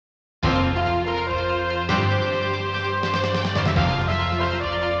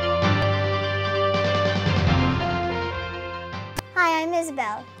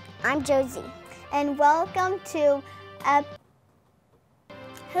Isabel. I'm Josie. And welcome to Hello,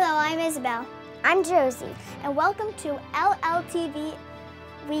 I'm Isabel. I'm Josie. And welcome to LLTV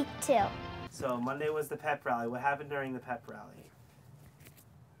Week 2. So Monday was the pep rally. What happened during the pep rally?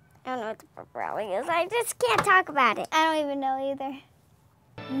 I don't know what the pep rally is. I just can't talk about it. I don't even know either.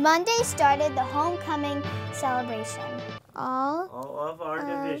 Monday started the homecoming celebration. All of our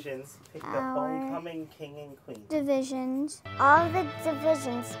divisions picked the homecoming king and queen. Divisions. All the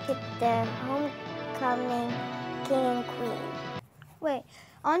divisions picked the homecoming king and queen. Wait,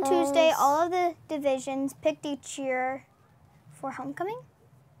 on Tuesday, all of the divisions picked a cheer for homecoming?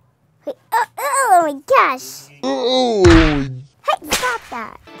 Wait, oh my gosh! Hey, stop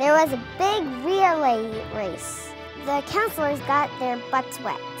that! There was a big relay race. The counselors got their butts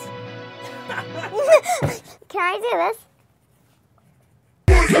wet. Can I do this?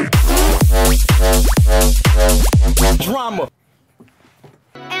 Drama.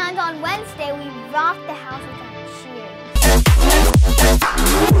 And on Wednesday, we rocked the house with our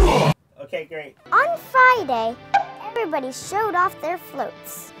cheers. Okay, great. On Friday, everybody showed off their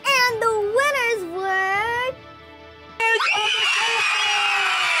floats. And the winners were...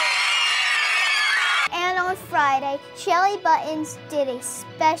 And on Friday, Shelly Buttons did a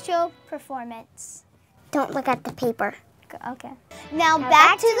special performance. Don't look at the paper. Okay. Now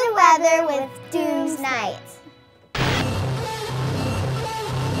back to the weather with Doomsday.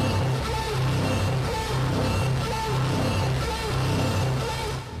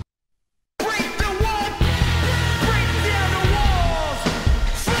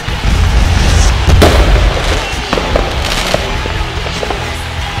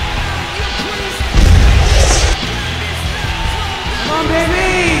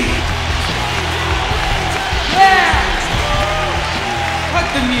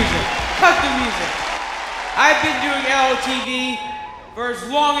 Cut the music. I've been doing LLTV for as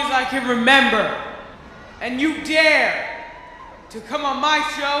long as I can remember. And you dare to come on my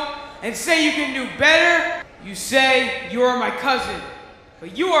show and say you can do better? You say you are my cousin,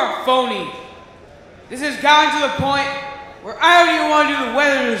 but you are a phony. This has gotten to the point where I don't even want to do the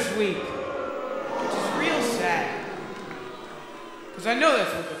weather this week, which is real sad. Because I know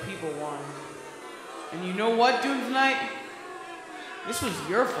that's what the people want. And you know what, Doomsday? This was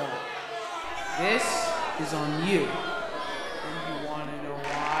your fault. This is on you. And you want to know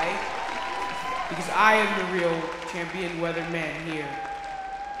why? Because I am the real champion weatherman here.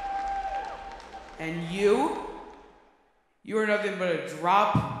 And you are nothing but a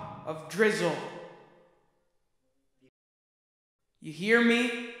drop of drizzle. You hear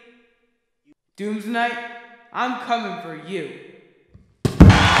me? Doomsday, I'm coming for you.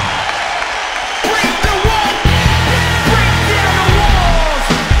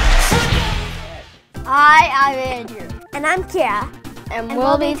 Hi, I'm Andrew. And I'm Kira. And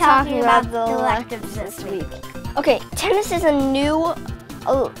we'll be talking about the electives this week. Okay, tennis is a new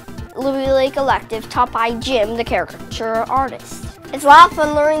Louis Lake elective taught by Jim, the caricature artist. It's a lot of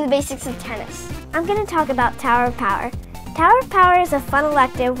fun learning the basics of tennis. I'm going to talk about Tower of Power. Tower of Power is a fun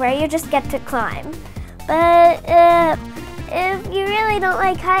elective where you just get to climb. But if you really don't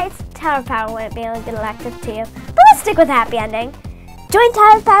like heights, Tower of Power wouldn't be a good elective to you. But let's stick with happy ending. Join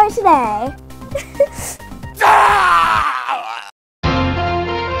Tower of Power today.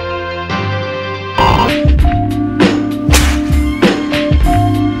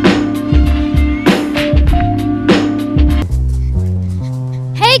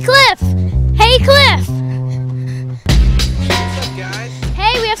 Hey, Cliff! Hey, Cliff! What's up, guys?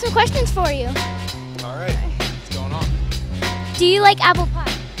 Hey, we have some questions for you. All right. What's going on? Do you like apple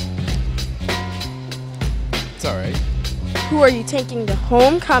pie? It's all right. Who are you taking to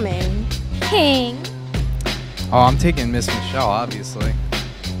homecoming? King. Oh, I'm taking Miss Michelle, obviously.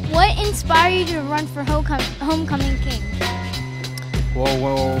 What inspired you to run for homecoming king?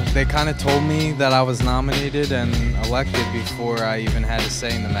 Well, they kind of told me that I was nominated and elected before I even had a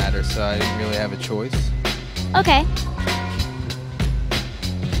say in the matter, so I didn't really have a choice. Okay.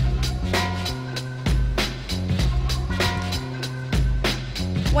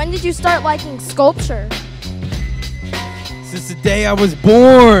 When did you start liking sculpture? Since the day I was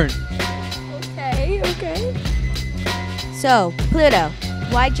born! Okay. So, Pluto,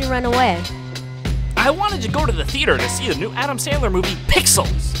 why'd you run away? I wanted to go to the theater to see the new Adam Sandler movie,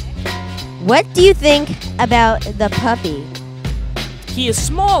 Pixels. What do you think about the puppy? He is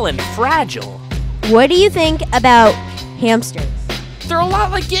small and fragile. What do you think about hamsters? They're a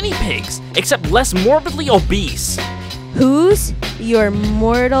lot like guinea pigs, except less morbidly obese. Who's your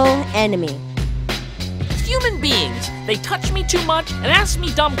mortal enemy? Human beings. They touch me too much and ask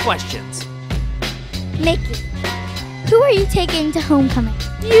me dumb questions. Mickey. Who are you taking to homecoming?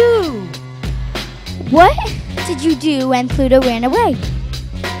 You! What did you do when Pluto ran away?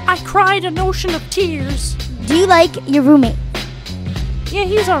 I cried an ocean of tears. Do you like your roommate? Yeah,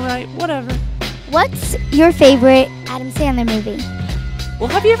 he's alright, whatever. What's your favorite Adam Sandler movie? Well,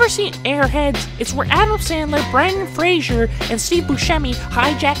 have you ever seen Airheads? It's where Adam Sandler, Brendan Fraser, and Steve Buscemi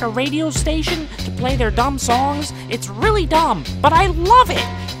hijack a radio station to play their dumb songs. It's really dumb, but I love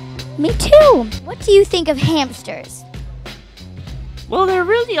it! Me too! What do you think of hamsters? Well, they're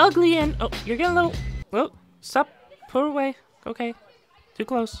really ugly and... Oh, you're getting a little... Oh, stop. Put it away. Okay. Too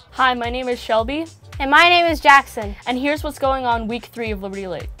close. Hi, my name is Shelby. And my name is Jackson. And here's what's going on week 3 of Liberty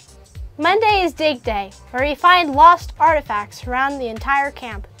Lake. Monday is Dig Day, where we find lost artifacts around the entire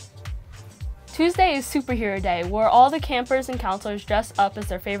camp. Tuesday is Superhero Day, where all the campers and counselors dress up as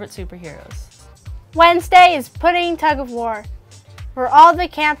their favorite superheroes. Wednesday is Pudding Tug of War, where all the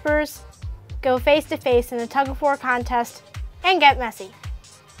campers go face to face in a tug of war contest and get messy.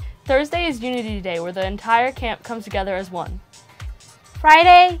 Thursday is Unity Day, where the entire camp comes together as one.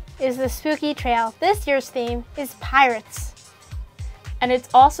 Friday is the Spooky Trail. This year's theme is pirates. And it's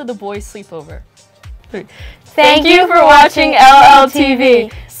also the boys' sleepover. Thank you for watching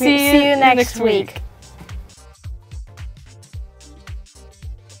LLTV. See you next week.